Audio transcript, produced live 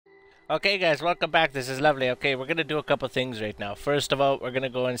Okay guys, welcome back. This is lovely. Okay, we're gonna do a couple things right now. First of all, we're gonna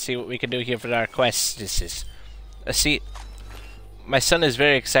go and see what we can do here for our quests. See, my son is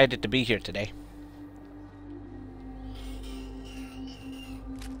very excited to be here today.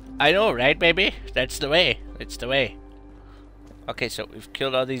 I know, right, baby? That's the way. It's the way. Okay, so we've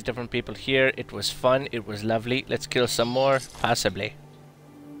killed all these different people here. It was fun. It was lovely. Let's kill some more, possibly.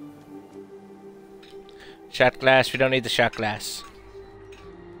 Shot glass. We don't need the shot glass.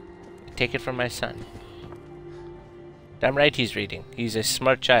 Take it from my son. Damn right he's reading. He's a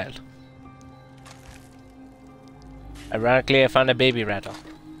smart child. Ironically, I found a baby rattle.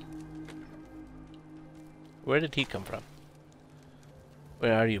 Where did he come from?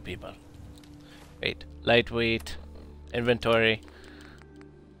 Where are you people? Wait. Lightweight. Inventory.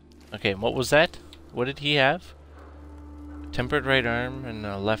 Okay, what was that? What did he have? Tempered right arm and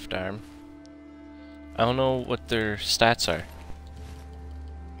a left arm. I don't know what their stats are.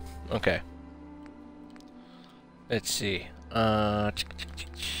 Okay. Let's see. Wait.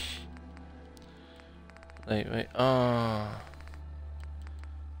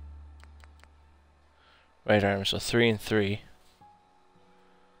 Right arm, so 3 and 3.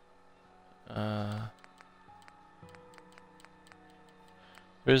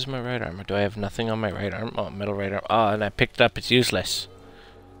 Where's my right arm? Do I have nothing on my right arm? Oh, middle right arm. Oh, and I picked it up. It's useless.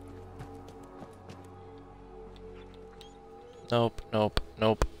 Nope.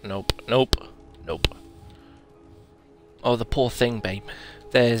 Oh, the poor thing, babe.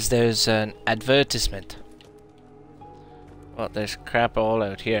 There's an advertisement. Well, there's crap all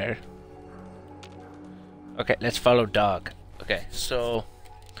out here. Okay, let's follow dog. Okay, so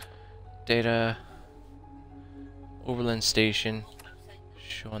data Overland Station.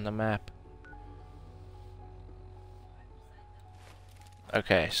 Show on the map.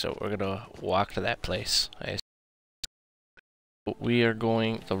 Okay, so we're gonna walk to that place. We are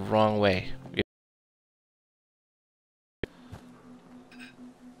going the wrong way.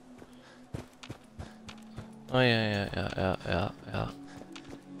 Oh yeah.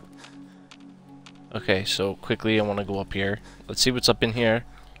 Okay, so quickly I want to go up here. Let's see what's up in here.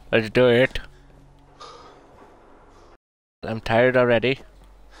 Let's do it. I'm tired already.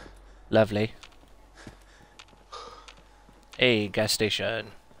 Lovely. Hey, gas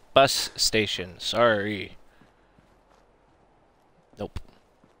station. Bus station. Sorry. Nope.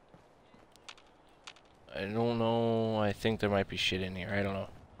 I don't know. I think there might be shit in here. I don't know.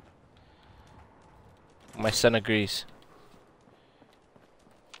 My son agrees.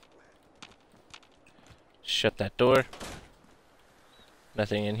 Shut that door.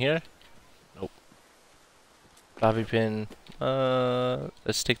 Nothing in here. Nope. Bobby pin.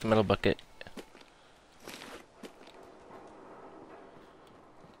 Let's take the metal bucket.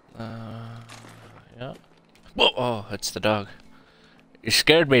 Yeah. Whoa! Oh, it's the dog. You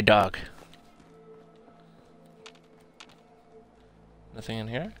scared me, dog. Nothing in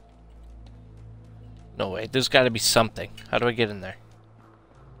here? No way. There's got to be something. How do I get in there?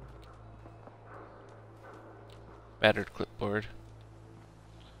 Battered clipboard.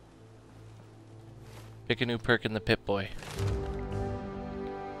 Pick a new perk in the Pip-Boy.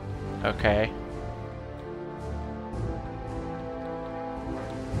 Okay.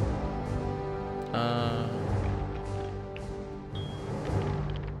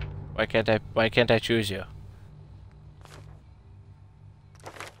 Why can't I choose you?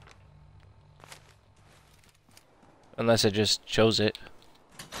 Unless I just chose it.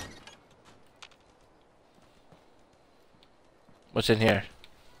 What's in here?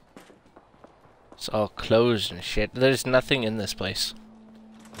 It's all closed and shit. There's nothing in this place.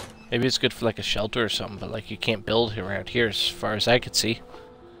 Maybe it's good for like a shelter or something, but like you can't build around here as far as I could see.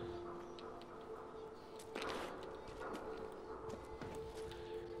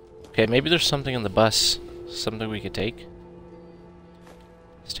 Okay, maybe there's something in the bus. Something we could take.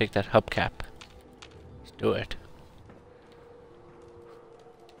 Let's take that hubcap. Let's do it.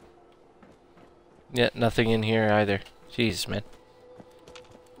 Yeah, nothing in here either. Jeez, man.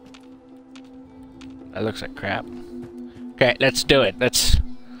 That looks like crap. Okay, let's do it. Let's...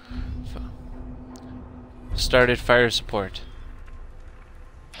 Started fire support.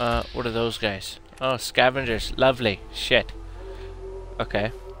 What are those guys? Oh, scavengers. Lovely. Shit.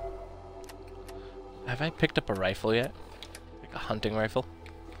 Okay. Have I picked up a rifle yet? Like a hunting rifle?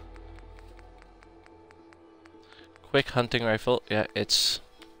 Quick hunting rifle. Yeah, it's...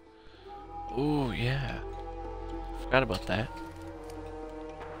 Ooh, yeah. Forgot about that.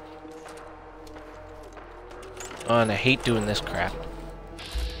 Oh, and I hate doing this crap.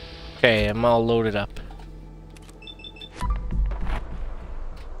 Okay, I'm all loaded up.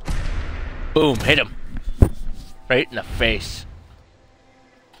 Boom, hit him. Right in the face.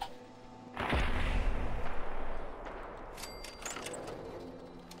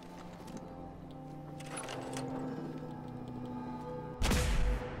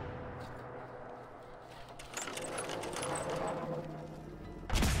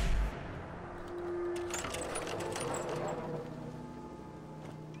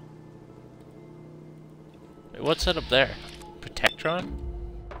 What's that up there? Protectron?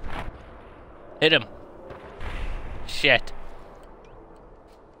 Hit him! Shit.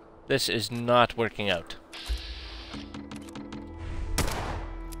 This is not working out.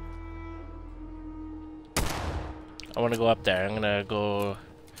 I want to go up there. I'm gonna go...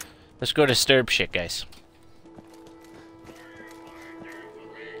 Let's go disturb shit, guys.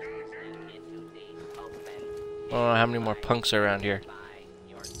 I don't know how many more punks are around here.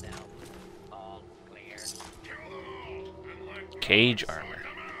 Cage armor.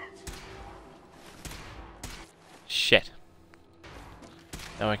 Shit.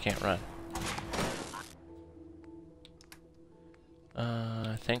 Now I can't run.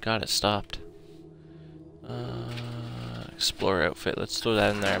 Thank God it stopped. Explorer outfit. Let's throw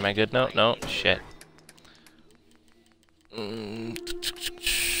that in there. Am I good? No, no. Shit.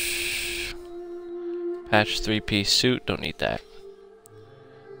 Patch 3-piece suit. Don't need that.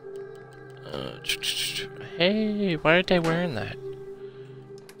 Hey, why aren't I wearing that?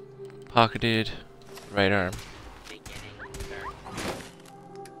 Pocketed right arm.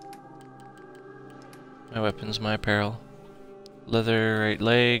 My weapons, my apparel. Leather right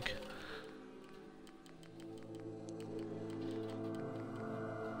leg.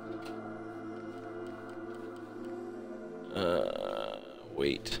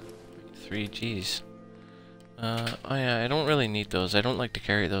 Wait. 3 Gs. Oh yeah, I don't really need those. I don't like to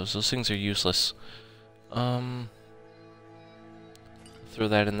carry those. Those things are useless. Throw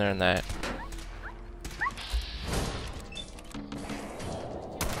that in there and that.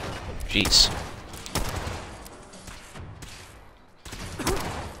 Jeez.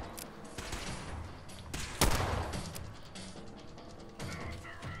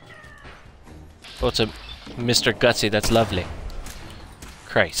 Oh, it's a Mr. Gutsy. That's lovely.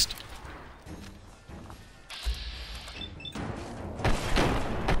 Christ.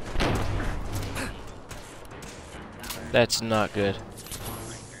 That's not good.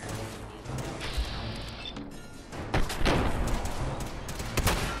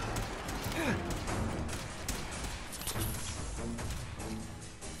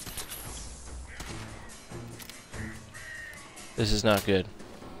 This is not good.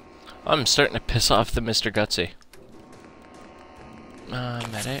 I'm starting to piss off the Mr. Gutsy.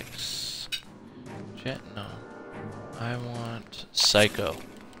 Medics. Jet? No. I want Psycho.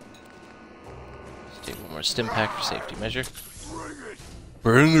 Let's take one more stim pack for safety measure.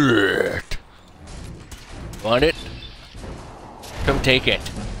 Bring it! Want it? Come take it.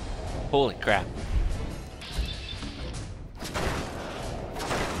 Holy crap.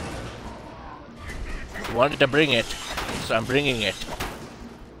 You wanted to bring it, so I'm bringing it.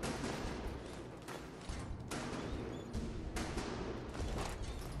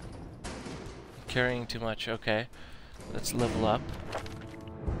 Carrying too much, okay. Let's level up.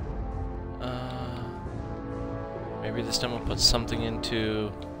 Maybe this time we'll put something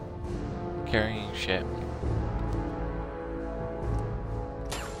into carrying shit.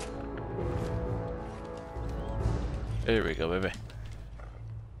 There we go, baby.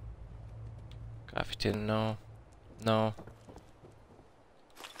 Coffee tin, no. No.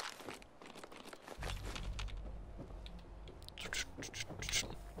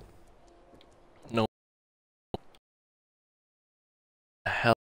 No.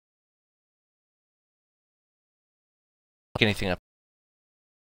 Hell. Anything up.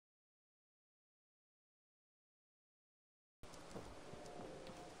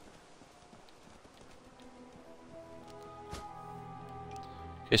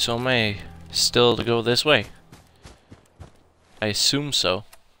 Okay, so am I still to go this way? I assume so.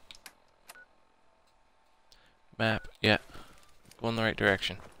 Map, yeah. Go in the right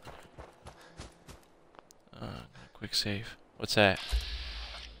direction. Quick save. What's that?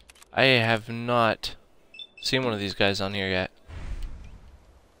 I have not seen one of these guys on here yet.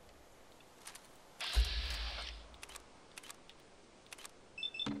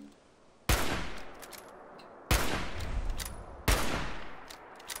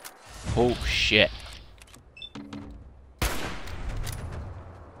 Oh shit.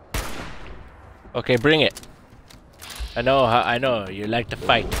 Okay, bring it. I know you like to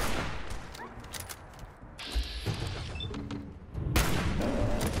fight.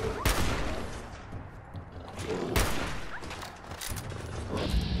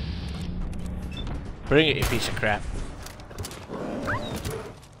 Bring it, you piece of crap.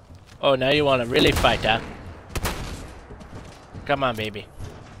 Oh, now you want to really fight, huh? Come on, baby.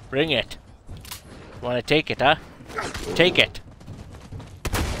 Bring it. Want to take it, huh? Take it.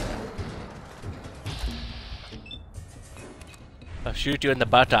 I'll shoot you in the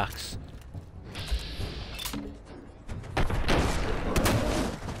buttocks.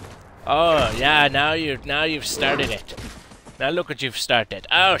 Oh yeah, now you've started it. Now look what you've started.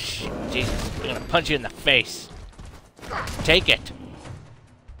 Oh shit, Jesus! I'm gonna punch you in the face. Take it.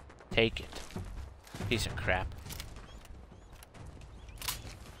 Take it. Piece of crap.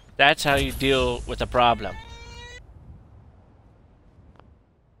 That's how you deal with a problem.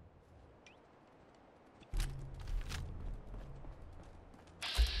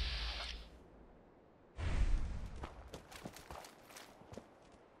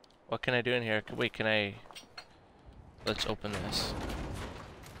 What can I do in here? Wait, can I... Let's open this.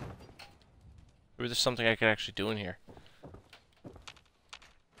 Maybe there's something I could actually do in here.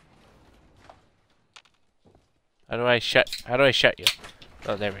 How do I shut you?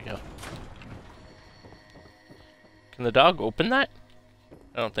 Oh, there we go. Can the dog open that?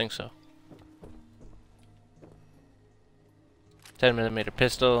 I don't think so. 10mm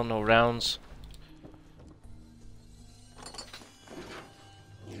pistol, no rounds.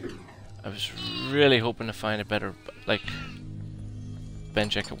 I was really hoping to find a better, like,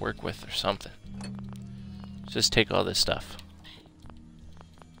 bench I could work with or something. Just take all this stuff.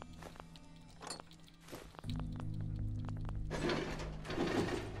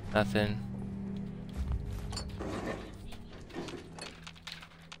 Nothing.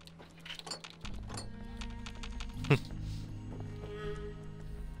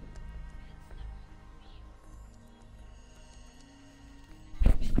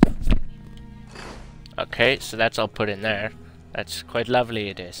 Okay, so that's all put in there. That's quite lovely,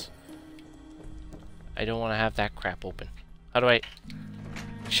 it is. I don't want to have that crap open. How do I...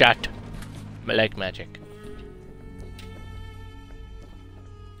 Shut. Like magic.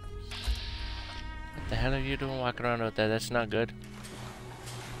 What the hell are you doing walking around out there? That's not good.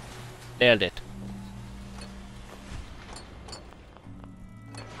 Nailed it.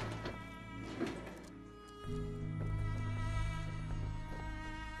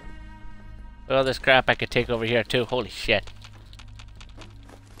 Look at all this crap I could take over here too. Holy shit.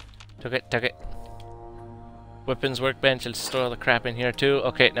 Took it, took it. Weapons workbench, I'll store all the crap in here too.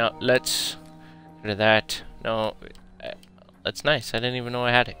 Okay, now let's get rid of that. No, that's nice. I didn't even know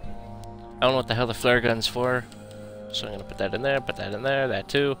I had it. I don't know what the hell the flare gun's for. So I'm gonna put that in there, that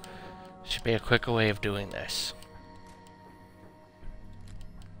too. Should be a quicker way of doing this.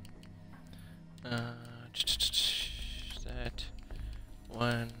 That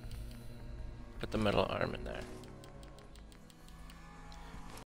one. Put the metal arm in there.